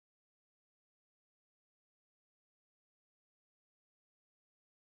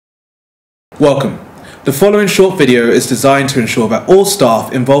Welcome. The following short video is designed to ensure that all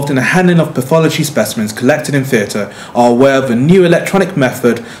staff involved in the handling of pathology specimens collected in theatre are aware of the new electronic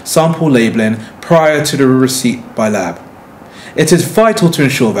method, sample labelling, prior to the receipt by lab. It is vital to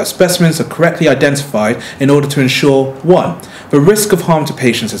ensure that specimens are correctly identified in order to ensure 1. The risk of harm to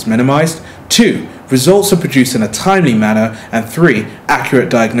patients is minimised, 2. Results are produced in a timely manner, and 3. Accurate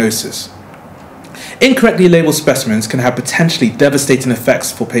diagnosis. Incorrectly labelled specimens can have potentially devastating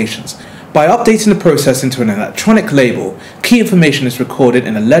effects for patients. By updating the process into an electronic label, key information is recorded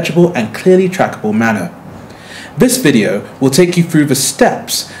in a legible and clearly trackable manner. This video will take you through the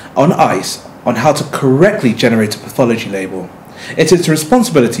steps on ICE on how to correctly generate a pathology label. It is the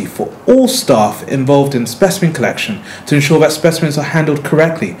responsibility for all staff involved in specimen collection to ensure that specimens are handled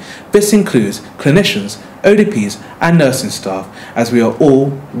correctly. This includes clinicians, ODPs and nursing staff, as we are all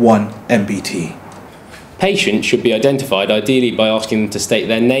one MBT. Patients should be identified ideally by asking them to state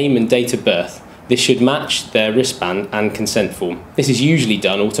their name and date of birth. This should match their wristband and consent form. This is usually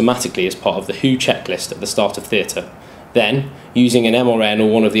done automatically as part of the WHO checklist at the start of theatre. Then, using an MRN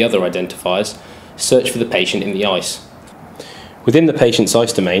or one of the other identifiers, search for the patient in the ICE. Within the patient's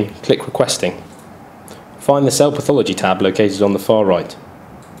ICE domain, click Requesting. Find the Cell Pathology tab located on the far right.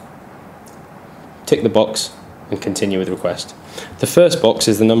 Tick the box and continue with request. The first box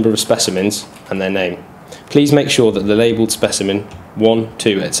is the number of specimens and their name. Please make sure that the labelled specimen 1,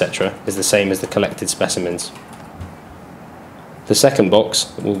 2, etc. is the same as the collected specimens. The second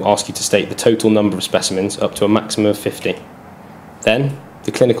box will ask you to state the total number of specimens up to a maximum of 50. Then,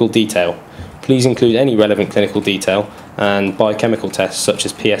 the clinical detail. Please include any relevant clinical detail and biochemical tests such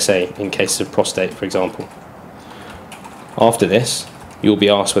as PSA in cases of prostate, for example. After this, you will be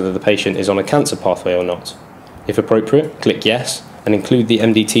asked whether the patient is on a cancer pathway or not. If appropriate, click Yes and include the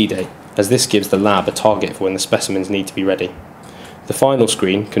MDT date, as this gives the lab a target for when the specimens need to be ready. The final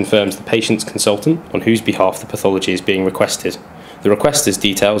screen confirms the patient's consultant on whose behalf the pathology is being requested. The requester's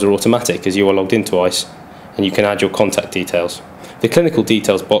details are automatic as you are logged into ICE, and you can add your contact details. The clinical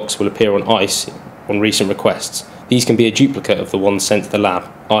details box will appear on ICE on recent requests. These can be a duplicate of the ones sent to the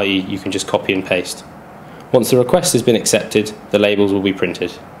lab, i.e. you can just copy and paste. Once the request has been accepted, the labels will be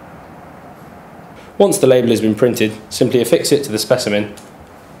printed. Once the label has been printed, simply affix it to the specimen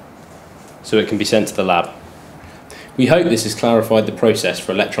so it can be sent to the lab. We hope this has clarified the process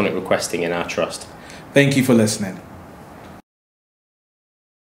for electronic requesting in our trust. Thank you for listening.